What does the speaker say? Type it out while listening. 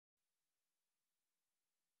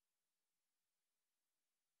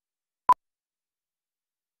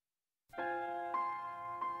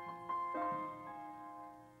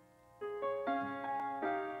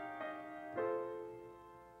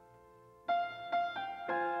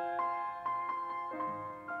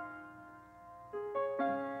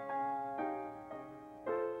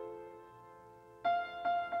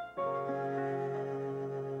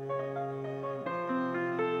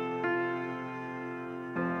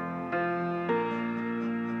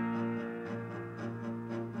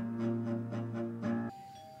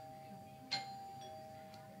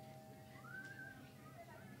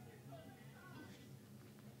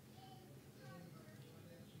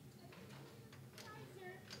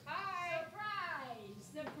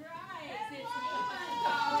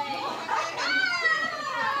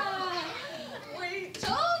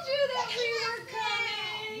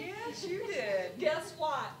Guess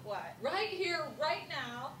what? What? Right here, right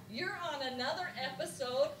now, you're on another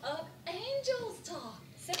episode of Angels Talk.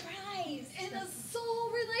 Surprise! In a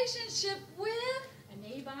soul relationship with an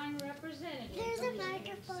Avon representative. There's a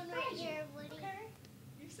microphone right here, Woody. Okay.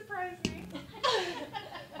 You surprised me.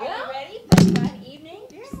 Are you ready for a fun evening?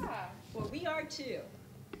 Yeah. Well, we are too.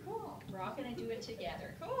 Cool. We're all going to do it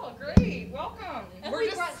together. Cool. Great. Welcome. And We're we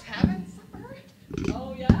just brought- having supper.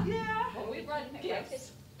 Oh yeah? Yeah. Well, we brought gifts.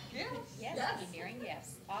 Yes. Yes, Yes. we'll be hearing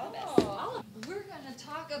yes. All of us. Oh, we're gonna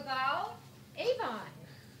talk about Avon.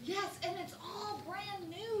 yes, and it's all brand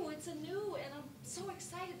new. It's a new, and I'm so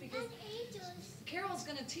excited because And angels. Carol's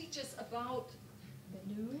gonna teach us about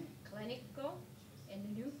The new clinical and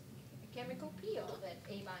the new chemical peel that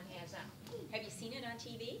Avon has out. Have you seen it on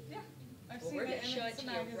TV? Yeah. I've Well, seen we're it going to in show it the to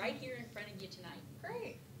you magazine. right here in front of you tonight.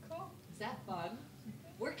 Great. Cool. is that fun?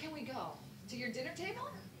 Where can we go? To your dinner table?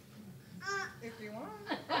 If you want.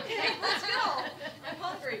 Okay, let's go. I'm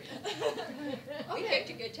hungry. We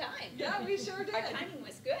picked a good time. Yeah, we sure did. Our timing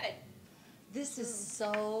was good. This is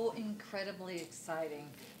so incredibly exciting.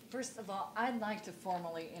 First of all, I'd like to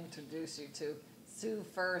formally introduce you to Sue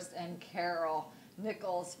First and Carol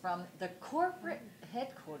Nichols from the corporate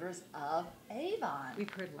headquarters of Avon.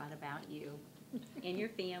 We've heard a lot about you and your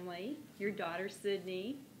family, your daughter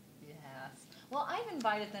Sydney. Yes. Well, I've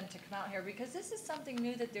invited them to come out here because this is something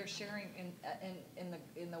new that they're sharing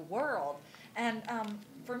in the world. And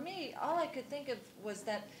for me, all I could think of was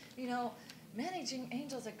that, you know, managing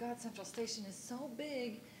angels at God Central Station is so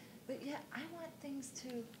big, but yet I want things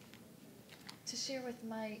to share with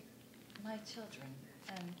my children.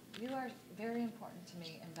 And you are very important to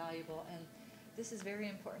me and valuable, and this is very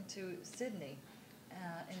important to Sydney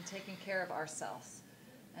in taking care of ourselves.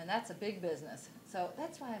 And that's a big business. So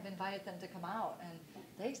that's why I've invited them to come out, and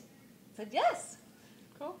they said yes.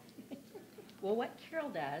 Cool. Well, what Carol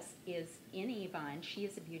does is in Avon, she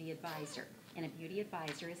is a beauty advisor. And a beauty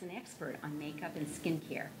advisor is an expert on makeup and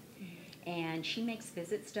skincare. And she makes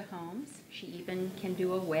visits to homes. She even can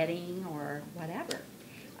do a wedding or whatever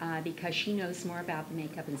because she knows more about the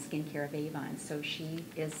makeup and skincare of Avon. So she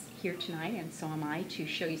is here tonight, and so am I, to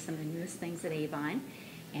show you some of the newest things at Avon.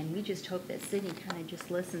 And we just hope that Sydney kind of just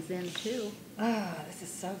listens in too. Ah, this is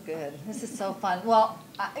so good. This is so fun. Well,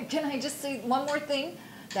 can I just say one more thing?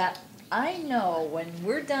 That I know when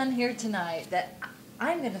we're done here tonight that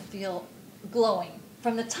I'm going to feel glowing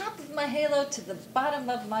from the top of my halo to the bottom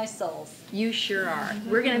of my soul. You sure are.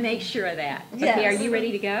 We're going to make sure of that. Yes. Okay, are you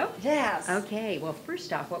ready to go? Yes. Okay, well,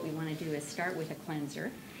 first off, what we want to do is start with a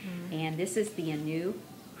cleanser. And this is the Anew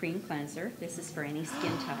Cream Cleanser. This is for any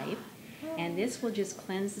skin type. And this will just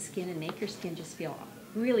cleanse the skin and make your skin just feel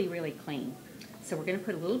really, really clean. So we're going to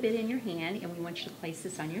put a little bit in your hand, and we want you to place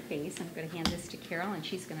this on your face. I'm going to hand this to Carol, and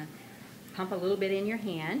she's going to pump a little bit in your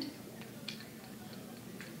hand.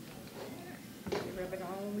 Rub it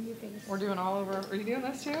all over your face. We're doing all over. Are you doing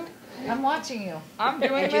this too? I'm watching you. I'm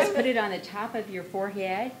doing And just this. put it on the top of your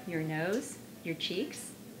forehead, your nose, your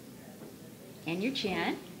cheeks, and your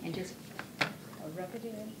chin, and just Rub it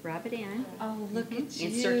in. rub it in. Oh, look at you.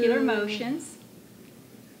 In circular motions.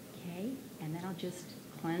 Okay, and that'll just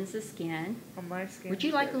cleanse the skin. On my skin. Would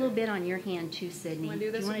you like a little bit on your hand too, Sydney? Wanna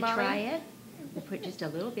do this you want with to try Mommy? it? We'll put just a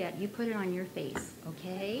little bit. You put it on your face,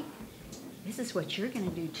 okay? This is what you're going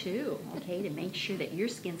to do too, okay, to make sure that your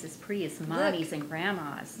skin's as pretty as mommy's and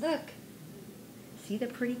grandma's. Look. See the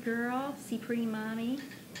pretty girl? See pretty mommy?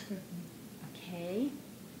 Okay.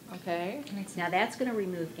 Okay. Now that's going to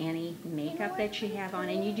remove any makeup that you have on,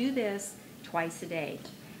 and you do this twice a day,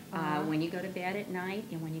 when you go to bed at night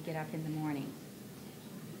and when you get up in the morning.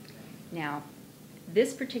 Now,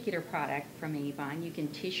 this particular product from Avon, you can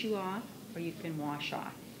tissue off or you can wash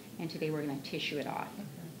off, and today we're going to tissue it off.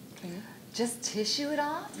 Okay. Just tissue it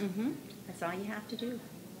off? That's all you have to do.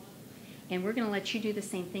 And we're going to let you do the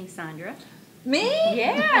same thing, Sandra. Me?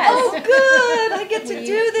 Yes. Oh, good. I get to Well,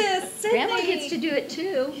 do this. Sydney. Grandma gets to do it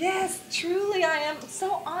too. Yes, truly, I am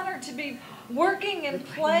so honored to be working and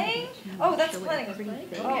playing. Oh, that's Show playing. everybody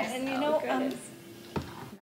Oh, thinks. and you Oh, know, goodness.